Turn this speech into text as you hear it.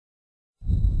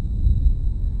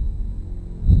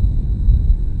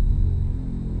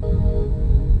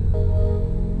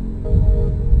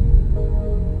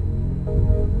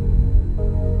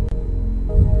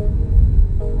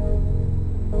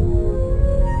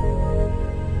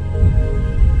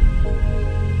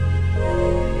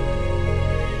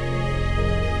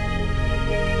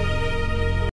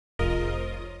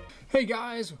Hey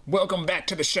guys, welcome back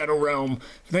to the Shadow Realm.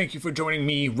 Thank you for joining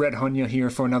me, RedHannya,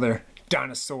 here for another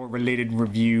dinosaur related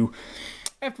review.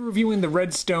 After reviewing the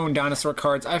Redstone dinosaur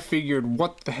cards, I figured,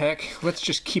 what the heck, let's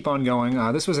just keep on going.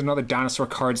 This was another dinosaur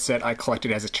card set I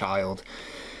collected as a child,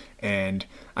 and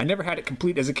I never had it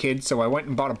complete as a kid, so I went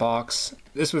and bought a box.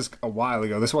 This was a while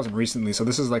ago, this wasn't recently, so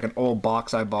this is like an old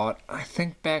box I bought, I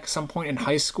think back some point in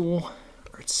high school,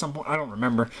 or at some point, I don't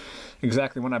remember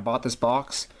exactly when I bought this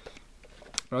box.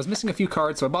 But I was missing a few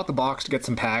cards, so I bought the box to get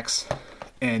some packs.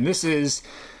 And this is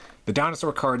the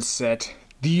Dinosaur Cards set,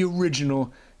 the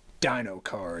original Dino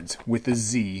Cards with a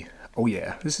Z. Oh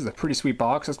yeah, this is a pretty sweet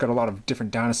box. It's got a lot of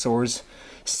different dinosaurs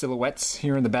silhouettes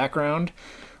here in the background.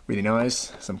 Really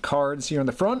nice. Some cards here on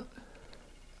the front.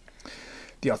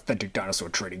 The authentic dinosaur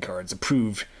trading cards,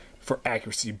 approved for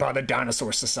accuracy by the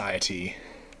Dinosaur Society.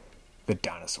 The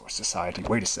Dinosaur Society.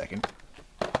 Wait a second.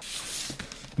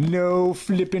 No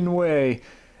flippin' way.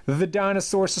 The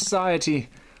Dinosaur Society.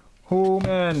 Oh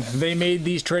man, they made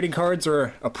these trading cards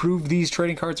or approved these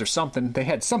trading cards or something. They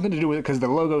had something to do with it because the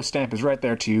logo stamp is right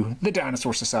there too. The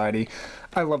Dinosaur Society.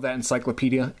 I love that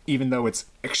encyclopedia, even though it's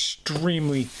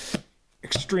extremely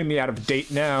out of date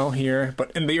now here.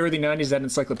 But in the early 90s, that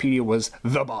encyclopedia was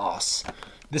the boss.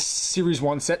 This Series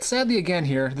 1 set, sadly again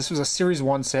here, this was a Series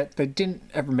 1 set. They didn't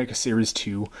ever make a Series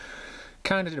 2.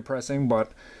 Kind of depressing,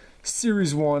 but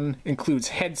Series 1 includes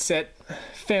headset,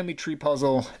 family tree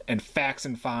puzzle, and facts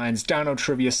and finds, dino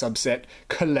trivia subset.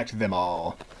 Collect them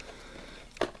all.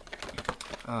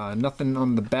 Nothing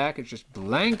on the back, it's just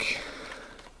blank.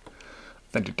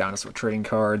 Authentic dinosaur trading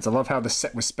cards. I love how the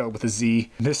set was spelled with a Z.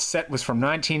 This set was from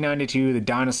 1992, the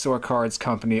Dinosaur Cards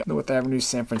Company, North Avenue,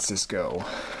 San Francisco.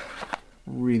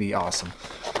 Really awesome.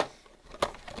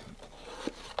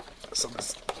 So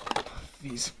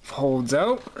these folds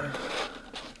out.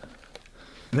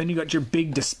 And then you got your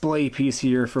big display piece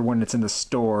here for when it's in the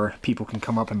store. People can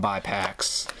come up and buy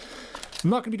packs. I'm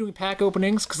not going to be doing pack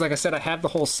openings because, like I said, I have the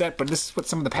whole set, but this is what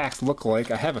some of the packs look like.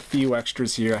 I have a few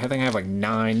extras here. I think I have like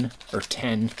 9 or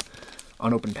 10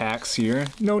 unopened packs here.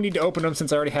 No need to open them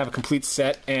since I already have a complete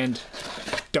set and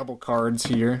double cards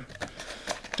here.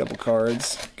 Double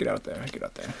cards. Get out there. Get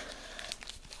out there.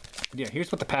 Yeah,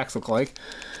 here's what the packs look like.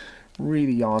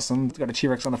 Really awesome. It's got a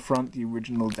T-Rex on the front, the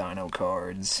original Dino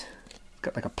Cards.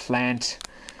 Got like a plant,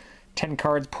 10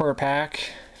 cards per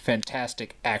pack.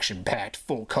 Fantastic, action-packed,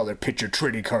 full-color picture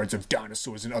trading cards of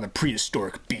dinosaurs and other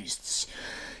prehistoric beasts.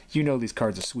 You know these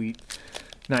cards are sweet.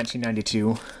 1992.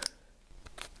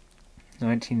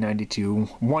 1992.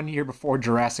 1 year before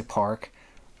Jurassic Park.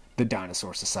 The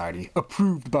Dinosaur Society.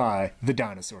 Approved by the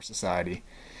Dinosaur Society.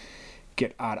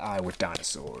 Get eye-to-eye with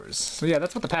dinosaurs. So yeah,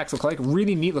 that's what the packs look like.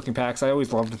 Really neat-looking packs. I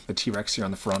always loved the T-Rex here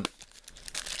on the front.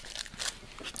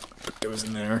 Put those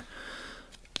in there.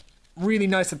 Really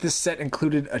nice that this set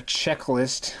included a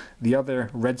checklist. The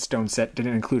other Redstone set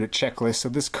didn't include a checklist, so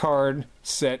this card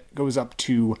set goes up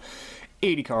to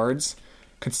 80 cards.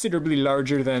 Considerably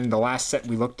larger than the last set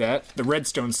we looked at. The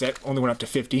Redstone set only went up to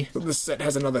 50. So this set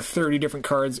has another 30 different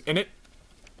cards in it.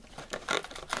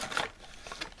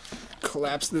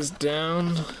 Collapse this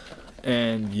down.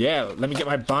 And yeah, let me get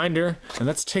my binder and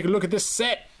let's take a look at this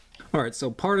set. Alright,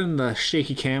 so pardon the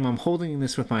shaky cam. I'm holding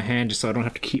this with my hand just so I don't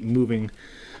have to keep moving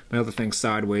my other thing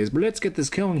sideways. But let's get this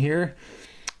going here.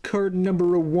 Card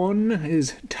number 1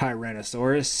 is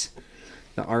Tyrannosaurus.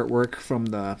 The artwork from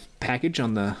the package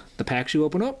on the packs you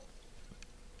open up.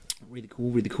 Really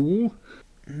cool, really cool.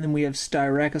 And then we have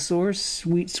Styracosaurus.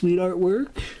 Sweet, sweet artwork.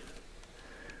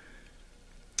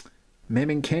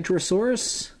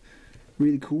 Mamencantrosaurus.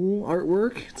 Really cool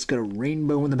artwork. It's got a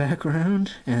rainbow in the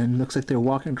background and looks like they're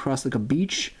walking across like a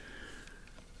beach.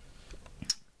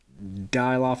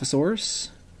 Dilophosaurus.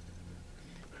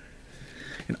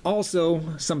 And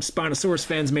also, some Spinosaurus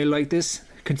fans may like this.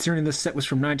 Considering this set was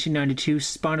from 1992,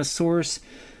 Spinosaurus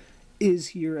is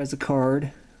here as a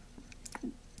card.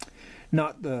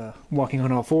 Not the walking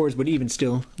on all fours, but even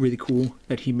still, really cool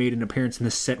that he made an appearance in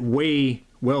this set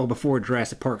well before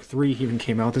Jurassic Park 3 even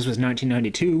came out. This was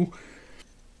 1992.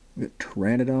 The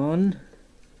Pteranodon.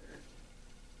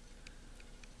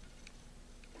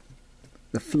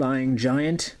 The Flying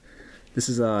Giant. This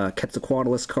is a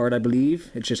Quetzalcoatlus card, I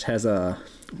believe. It just has a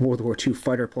World War II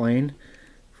fighter plane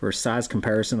for a size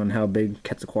comparison on how big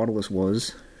Quetzalcoatlus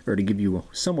was, or to give you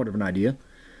somewhat of an idea.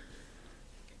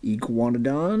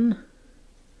 Iguanodon.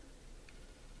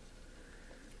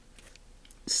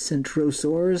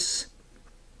 Centrosaurus.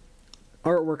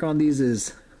 Artwork on these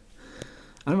is,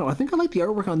 I don't know, I think I like the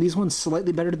artwork on these ones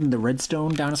slightly better than the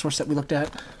Redstone dinosaur set we looked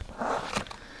at.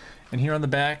 And here on the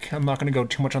back, I'm not going to go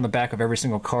too much on the back of every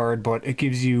single card, but it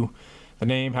gives you the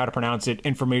name, how to pronounce it,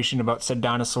 information about said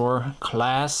dinosaur,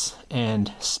 class,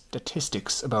 and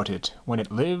statistics about it. When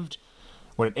it lived,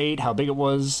 what it ate, how big it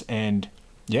was, and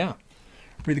yeah.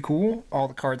 Really cool. All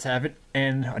the cards have it,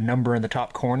 and a number in the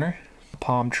top corner.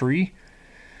 Palm tree.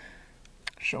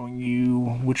 Showing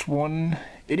you which one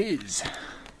it is.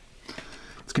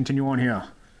 Let's continue on here.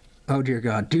 Oh dear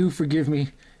God, do forgive me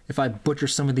if I butcher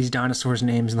some of these dinosaurs'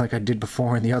 names like I did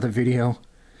before in the other video.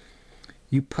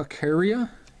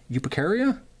 Eupacaria?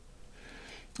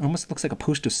 Almost looks like a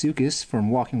Postosuchus from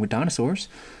Walking with Dinosaurs.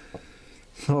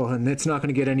 Oh, and it's not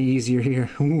going to get any easier here.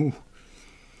 Ooh.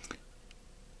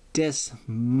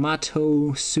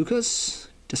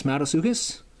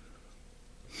 Desmatosuchus?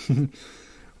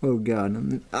 Oh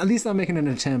God, at least I'm making an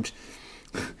attempt.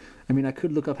 I mean, I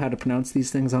could look up how to pronounce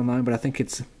these things online, but I think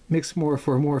it makes more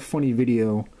for a more funny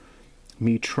video,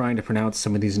 me trying to pronounce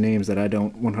some of these names that I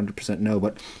don't 100% know.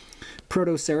 But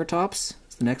Protoceratops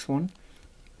is the next one.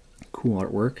 Cool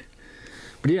artwork.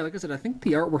 But yeah, like I said, I think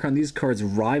the artwork on these cards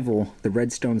rival the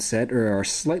Redstone set, or are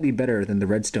slightly better than the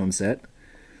Redstone set.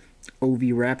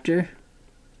 Oviraptor.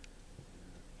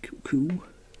 Cool.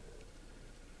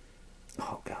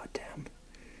 Oh, goddamn.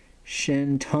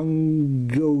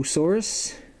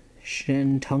 Shantungosaurus.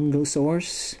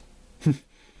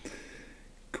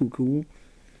 Cool.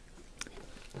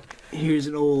 Here's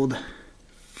an old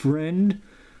friend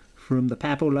from the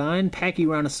Papo line,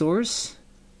 Pachyrhinosaurus.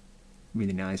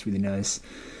 Really nice.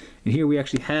 And here we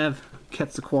actually have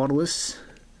Quetzalcoatlus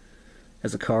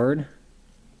as a card.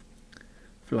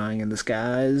 Flying in the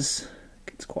skies.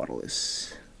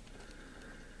 Quetzalcoatlus.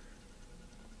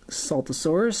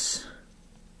 Saltosaurus.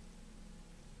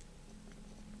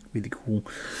 Really cool.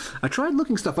 I tried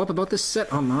looking stuff up about this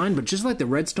set online, but just like the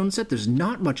Redstone set, there's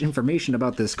not much information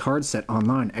about this card set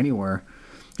online anywhere.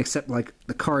 Except like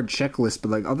the card checklist,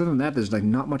 but like other than that, there's like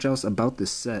not much else about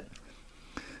this set.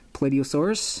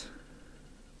 Plateosaurus.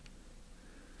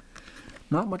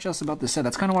 Not much else about this set.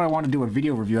 That's kind of why I want to do a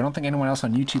video review. I don't think anyone else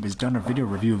on YouTube has done a video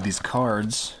review of these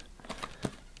cards,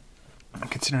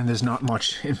 considering there's not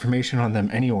much information on them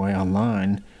anyway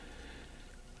online.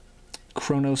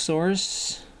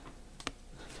 Chronosaurus.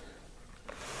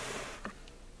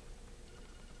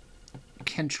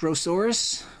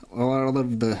 Kentrosaurus.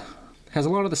 Has a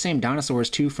lot of the same dinosaurs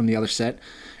too from the other set,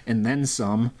 and then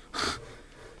some.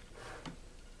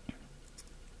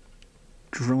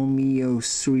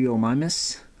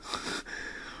 Dromaeosauromymus.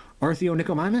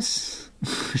 Artheonychomymus.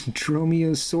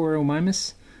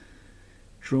 Dromaeosauromymus.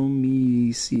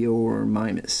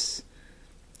 Dromaeosauromymus.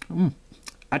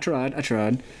 I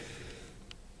tried.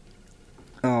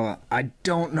 Oh, I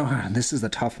don't know how. This is a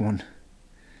tough one.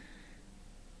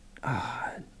 Yeah,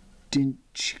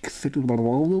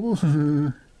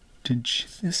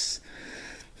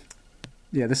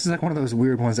 this is like one of those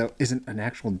weird ones that isn't an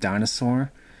actual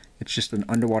dinosaur. It's just an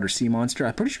underwater sea monster.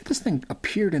 I'm pretty sure this thing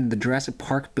appeared in the Jurassic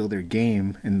Park Builder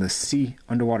game in the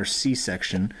underwater sea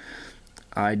section.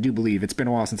 I do believe. It's been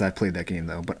a while since I've played that game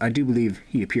though, but I do believe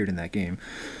he appeared in that game.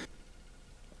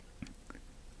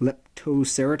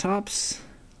 Leptoceratops.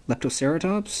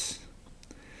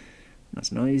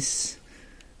 That's nice.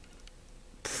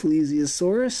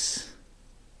 Plesiosaurus.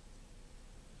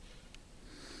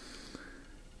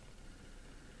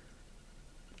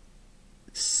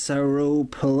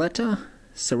 Sauropoda.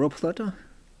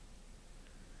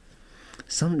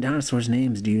 Some dinosaurs'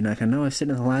 names, dude. Like I know I've said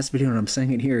it in the last video and I'm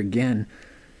saying it here again.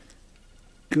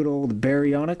 Good old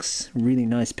Baryonyx. Really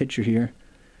nice picture here.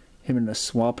 Him in a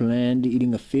swampland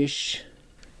eating a fish.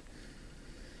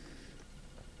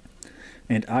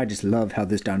 And I just love how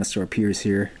this dinosaur appears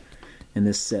here in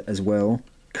this set as well.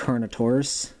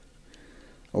 Carnotaurus.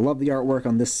 I love the artwork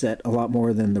on this set a lot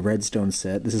more than the Redstone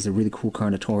set. This is a really cool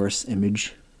Carnotaurus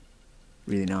image.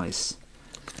 Really nice.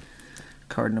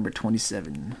 Card number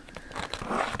 27.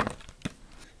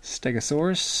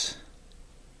 Stegosaurus.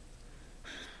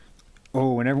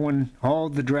 Oh, and everyone, all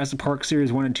the Jurassic Park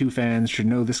Series 1 and 2 fans should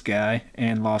know this guy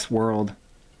and Lost World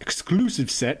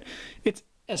exclusive set. It's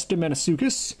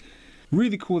Estimatosuchus.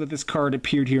 Really cool that this card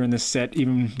appeared here in this set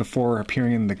even before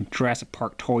appearing in the Jurassic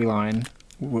Park toy line.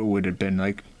 What would have been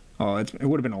like, oh, it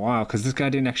would have been a while because this guy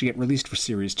didn't actually get released for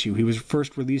Series 2. He was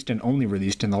first released and only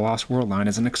released in the Lost World line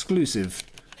as an exclusive.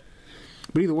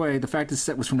 But either way, the fact this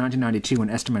set was from 1992 when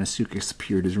Estimatosuchus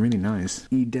appeared is really nice.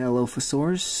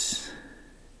 Edelophosaurus.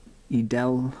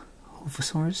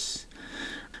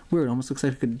 Weird, almost looks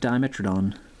like a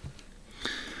Dimetrodon.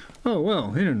 Oh,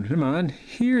 well, never mind.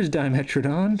 Here's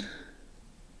Dimetrodon.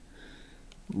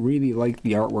 Really like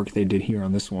the artwork they did here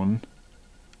on this one.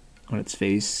 On its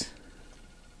face.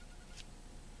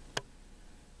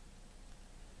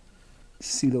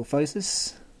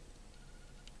 Coelophysis.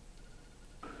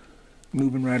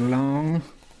 Moving right along.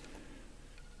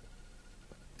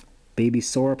 Baby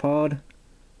sauropod.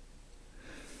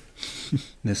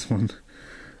 This one.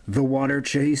 The water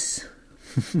chase.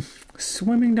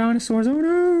 Swimming dinosaurs, oh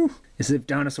no! As if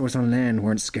dinosaurs on land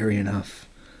weren't scary enough.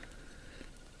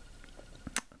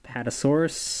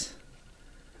 Apatosaurus.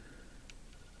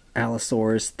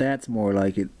 Allosaurus, that's more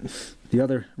like it. The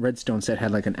other Redstone set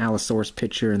had like an Allosaurus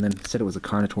picture and then said it was a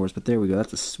Carnotaurus, but there we go,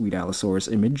 that's a sweet Allosaurus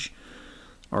image.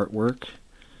 Artwork.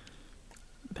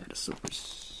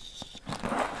 Apatosaurus.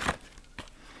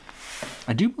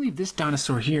 I do believe this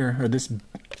dinosaur here, or this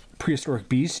prehistoric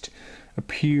beast,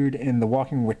 appeared in the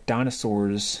Walking with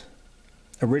Dinosaurs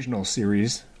original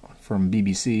series from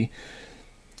BBC.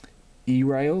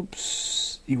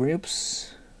 Ereops.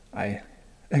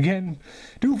 Again,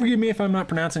 do forgive me if I'm not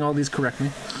pronouncing all these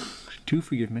correctly. Do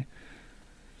forgive me.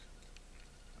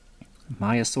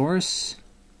 Myosaurus.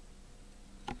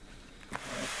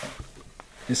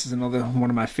 This is another one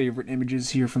of my favorite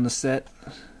images here from the set.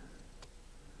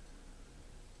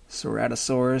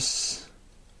 Ceratosaurus.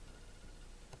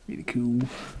 Really cool.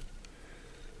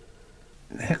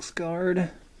 Hexguard.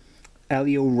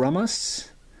 Alioramus.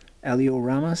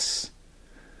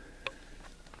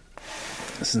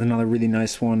 This is another really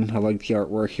nice one. I like the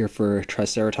artwork here for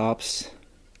Triceratops.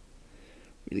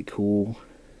 Really cool.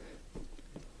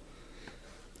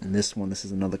 And this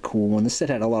is another cool one. This set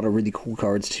had a lot of really cool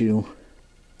cards too.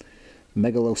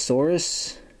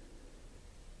 Megalosaurus.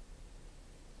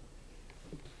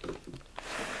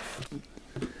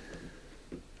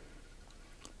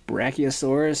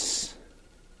 Brachiosaurus.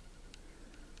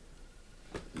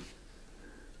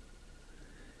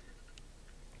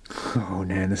 Oh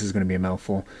man, this is going to be a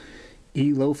mouthful.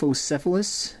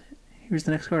 Elophocephalus. Here's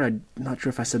the next card. I'm not sure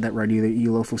if I said that right either.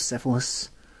 Elophocephalus.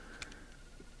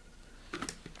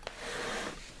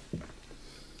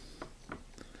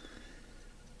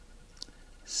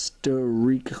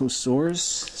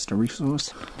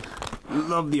 Styracosaurus.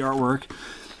 Love the artwork.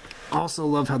 Also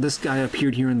love how this guy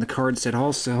appeared here in the card set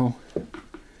also.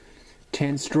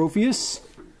 Tanstropheus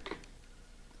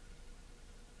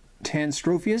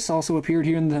also appeared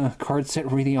here in the card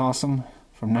set, really awesome,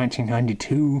 from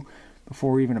 1992,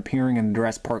 before even appearing in the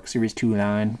Jurassic Park Series 2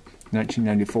 line,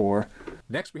 1994.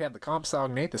 Next we have the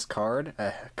Compsognathus card,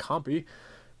 Compy.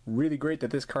 Really great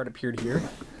that this card appeared here.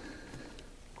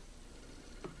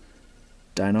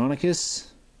 Deinonychus.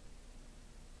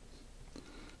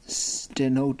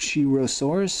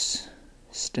 Stenochirosaurus.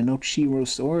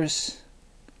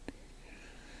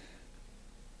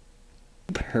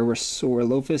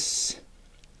 Parasaurolophus.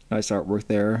 Nice artwork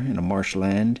there in a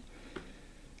marshland.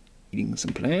 Eating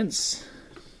some plants.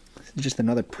 Just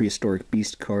another prehistoric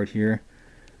beast card here.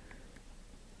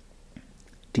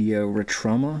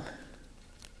 Diutrema.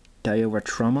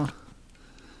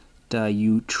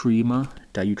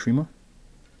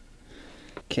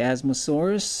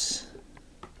 Chasmosaurus.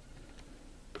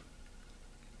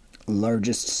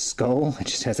 Largest skull. It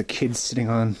just has a kid sitting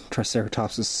on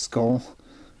Triceratops' skull.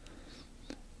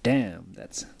 Damn,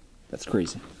 that's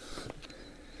crazy.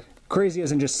 Crazy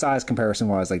as in just size comparison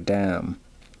wise, like damn.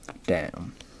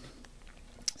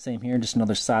 Same here, just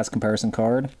another size comparison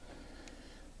card.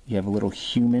 You have a little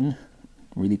human,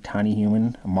 really tiny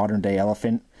human, a modern day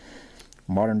elephant,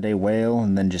 modern day whale,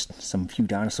 and then just some few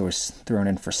dinosaurs thrown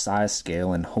in for size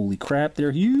scale, and holy crap,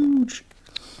 they're huge!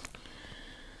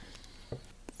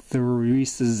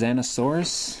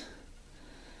 Therizanosaurus.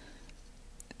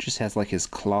 It just has like his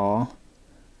claw.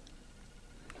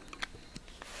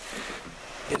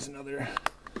 Here's another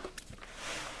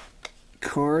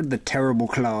card, the Terrible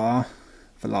Claw,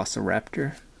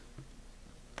 Velociraptor.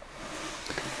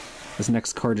 This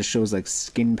next card just shows like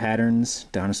skin patterns,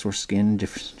 dinosaur skin,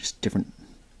 just different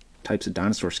types of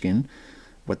dinosaur skin,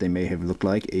 what they may have looked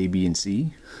like, A, B, and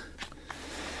C.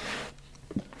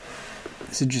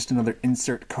 This is just another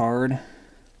insert card,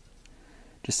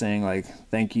 just saying like,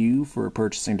 thank you for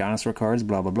purchasing dinosaur cards,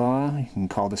 blah blah blah. You can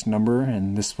call this number,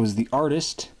 and this was the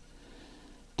artist,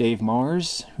 Dave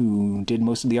Mars, who did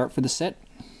most of the art for the set.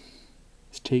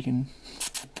 It's taken.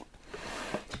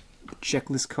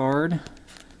 Checklist card.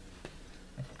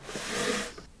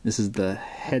 This is the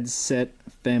headset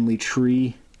family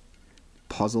tree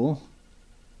puzzle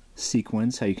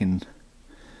sequence, how you can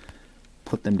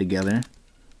put them together.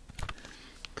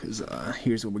 Because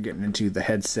here's what we're getting into, the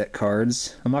headset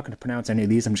cards. I'm not going to pronounce any of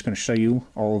these, I'm just going to show you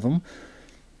all of them.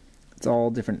 It's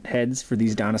all different heads for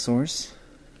these dinosaurs.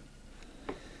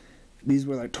 These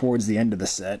were like towards the end of the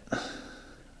set.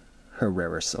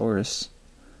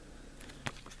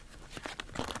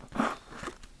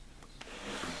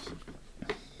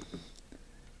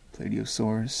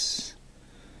 Dinosaurs,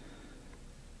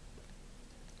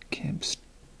 Dinosaurs,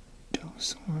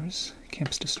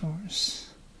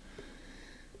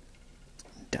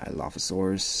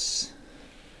 Dilophosaurus,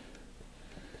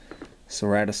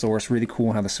 Ceratosaurus. Really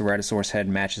cool how the Ceratosaurus head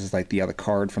matches like the other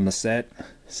card from the set.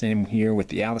 Same here with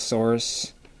the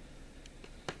Allosaurus,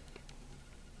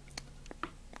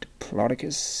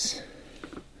 Diplodocus,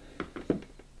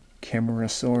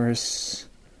 Camarasaurus,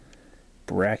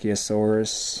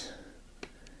 Brachiosaurus,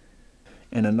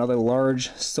 and another large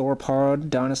sauropod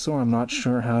dinosaur I'm not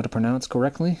sure how to pronounce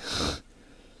correctly.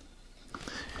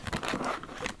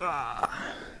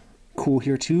 Cool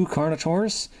here too,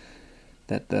 Carnotaurus.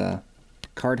 That the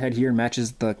card head here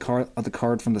matches the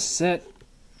card from the set.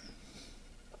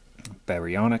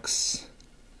 Baryonyx,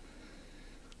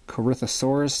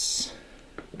 Corythosaurus,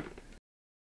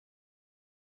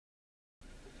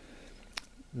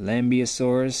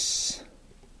 Lambeosaurus,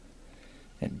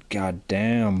 and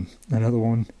goddamn, another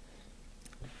one.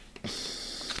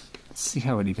 Let's see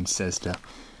how it even says stuff.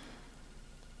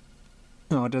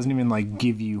 No, it doesn't even like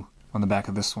give you on the back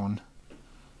of this one.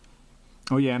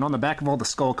 Oh yeah, and on the back of all the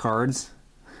skull cards,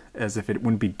 as if it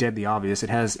wouldn't be deadly obvious, it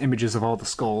has images of all the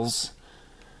skulls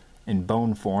in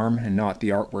bone form and not the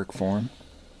artwork form.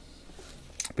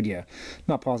 But yeah,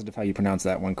 not positive how you pronounce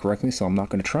that one correctly, so I'm not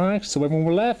going to try, so everyone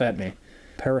will laugh at me.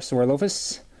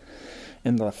 Parasaurolophus.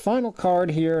 And the final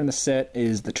card here in the set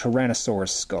is the Tyrannosaurus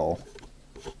skull.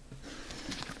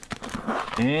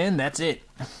 And that's it.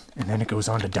 And then it goes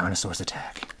on to Dinosaurs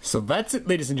Attack. So that's it,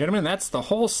 ladies and gentlemen. That's the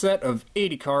whole set of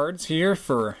 80 cards here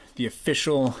for the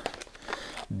official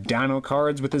Dino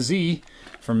Cards with a Z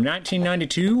from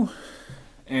 1992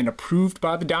 and approved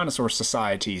by the Dinosaur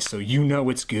Society, so you know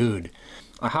it's good.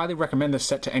 I highly recommend this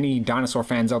set to any dinosaur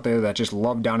fans out there that just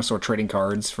love dinosaur trading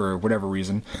cards for whatever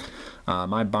reason.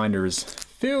 My binder is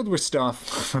filled with stuff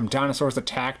from Dinosaurs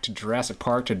Attack to Jurassic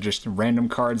Park to just random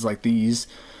cards like these.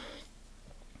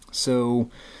 So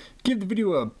give the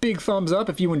video a big thumbs up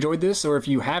if you enjoyed this, or if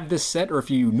you have this set, or if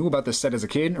you knew about this set as a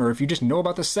kid, or if you just know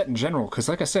about this set in general, because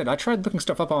like I said, I tried looking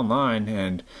stuff up online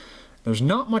and there's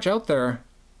not much out there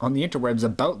on the interwebs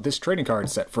about this trading card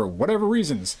set for whatever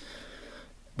reasons.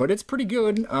 But it's pretty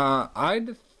good.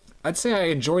 I'd say I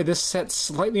enjoy this set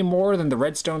slightly more than the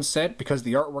Redstone set because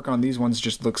the artwork on these ones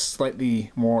just looks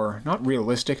slightly more, not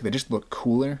realistic, they just look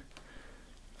cooler.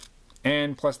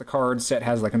 And plus the card set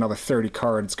has like another 30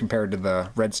 cards compared to the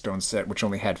Redstone set, which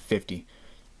only had 50.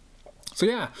 So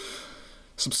yeah,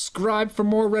 subscribe for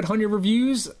more RedHannya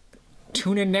reviews.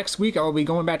 Tune in next week. I'll be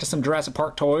going back to some Jurassic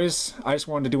Park toys. I just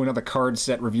wanted to do another card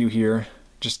set review here,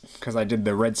 just because I did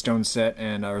the Redstone set,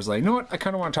 and I was like, you know what, I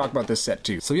kind of want to talk about this set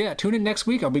too. So yeah, tune in next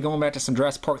week. I'll be going back to some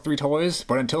Jurassic Park 3 toys.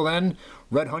 But until then,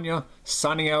 RedHannya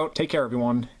signing out. Take care,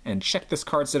 everyone, and check this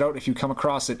card set out if you come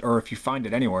across it, or if you find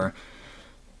it anywhere.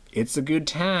 It's a good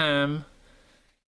time.